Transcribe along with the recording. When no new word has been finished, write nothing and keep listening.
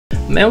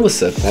Man,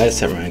 what's up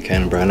guys, it's around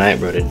Cannon Brown Night,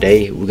 bro.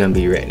 Today we're gonna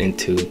be reacting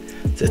to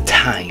the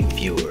Time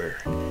Viewer.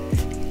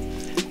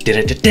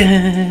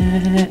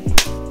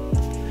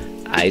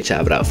 Alright,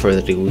 y'all, without further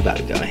ado, we about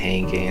to go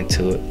ahead and get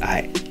into it.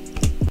 Alright.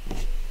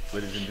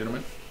 Ladies and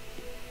gentlemen,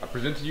 I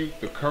present to you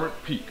the current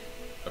peak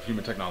of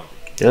human technology.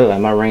 Yeah,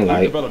 like my ring light.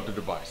 We developed a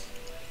device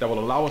that will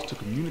allow us to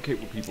communicate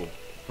with people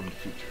from the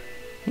future.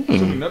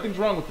 Assuming nothing's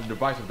wrong with the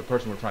device of the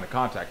person we're trying to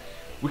contact,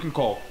 we can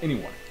call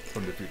anyone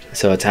from the future.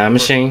 So a time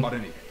machine? About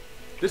anything.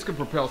 This can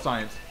propel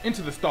science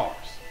into the stars,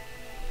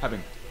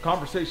 having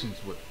conversations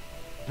with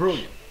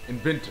brilliant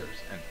inventors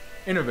and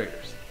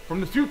innovators from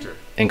the future.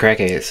 And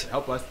crackheads.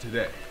 Help us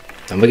today.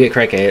 I'm gonna get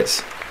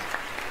crackheads.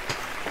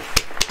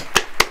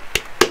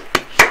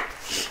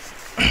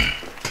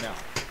 Now,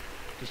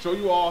 to show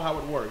you all how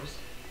it works,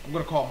 I'm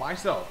gonna call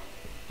myself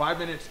 5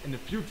 minutes in the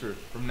future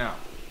from now.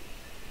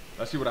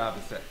 Let's see what I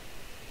have to say.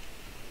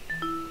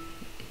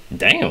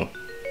 Damn.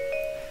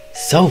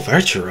 So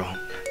virtual.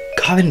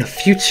 Calling the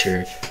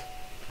future.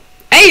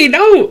 Hey,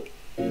 no!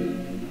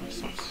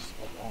 What's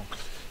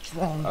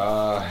wrong?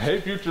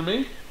 Hey, future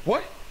me.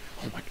 What?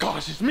 Oh my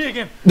gosh, it's me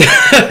again.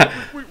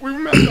 we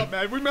messed up,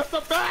 man. We messed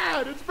up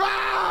bad. It's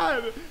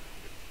bad.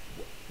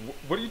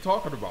 What are you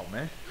talking about,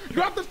 man?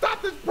 You have to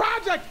stop this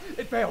project.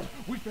 It failed.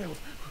 We failed.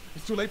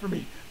 It's too late for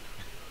me.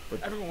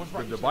 But everyone was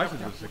right. The device is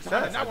a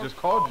success. I just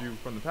called you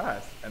from the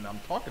past, and I'm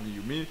talking to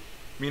you. Me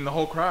and the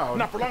whole crowd.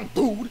 Not for long,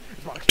 dude.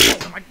 It's about to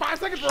explode in like 5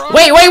 seconds, bro.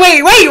 Wait!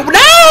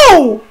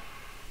 No!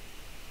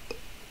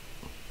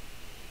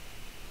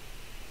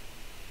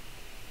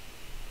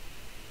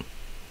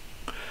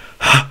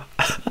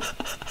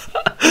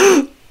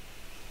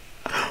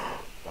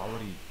 Why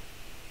would he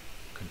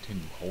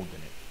continue holding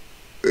it?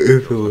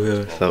 If it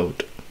was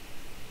sold.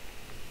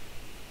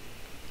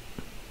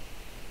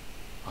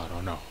 I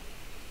don't know.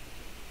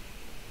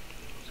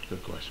 It's a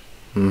good question.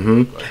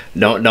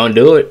 Don't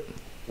do it.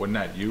 Wasn't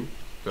that you?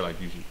 I feel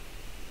like you should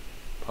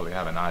probably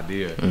have an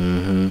idea.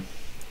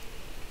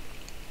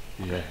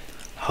 Yeah.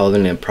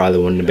 Holding it probably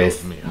one of the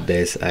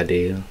best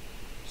idea.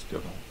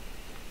 Still don't.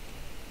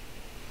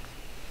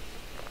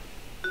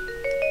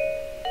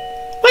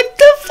 What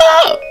the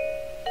fuck?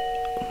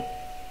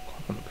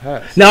 Call from the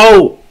past.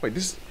 No! Wait,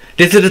 this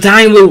is the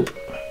time loop.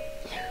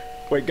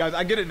 Wait, guys,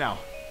 I get it now.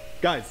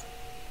 Guys,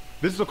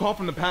 this is a call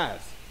from the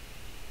past.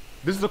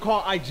 This is a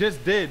call I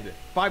just did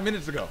 5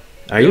 minutes ago.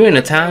 Are you in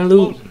a time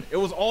loop? It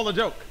was all a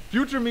joke.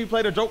 Future me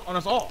played a joke on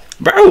us all.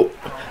 Bro!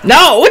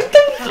 No! What the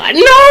fuck?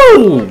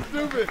 No!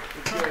 Stupid.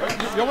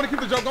 Y'all want to keep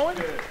the joke going?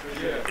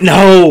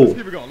 No! Let's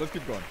keep it going. Let's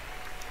keep going.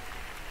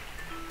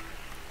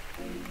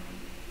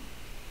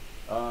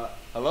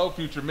 Hello,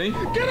 future me.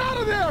 Get out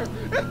of there!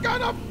 It's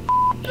gonna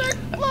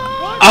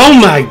explode! Oh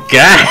my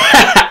god!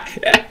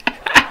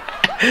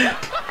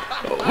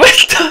 What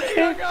the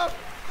heck?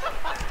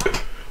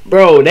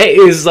 Bro, that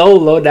is so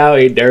low down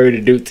and dirty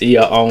to do to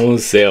your own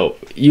self.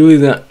 You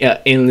is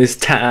in this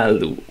time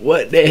loop.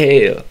 What the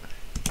hell?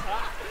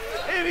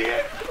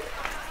 Idiot!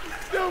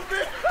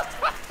 Stupid!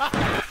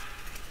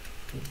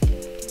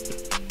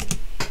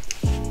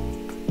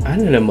 I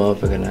know that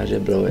motherfucker not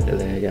just blow it the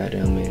last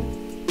goddamn minute.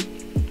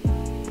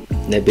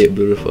 That bit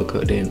beautiful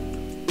cut in.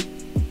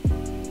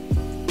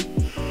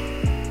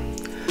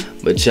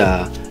 But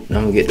y'all,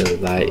 don't forget to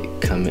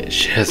like, comment,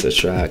 share,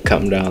 subscribe,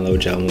 comment,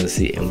 download y'all wanna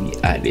see, and we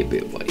out there,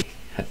 bit boy.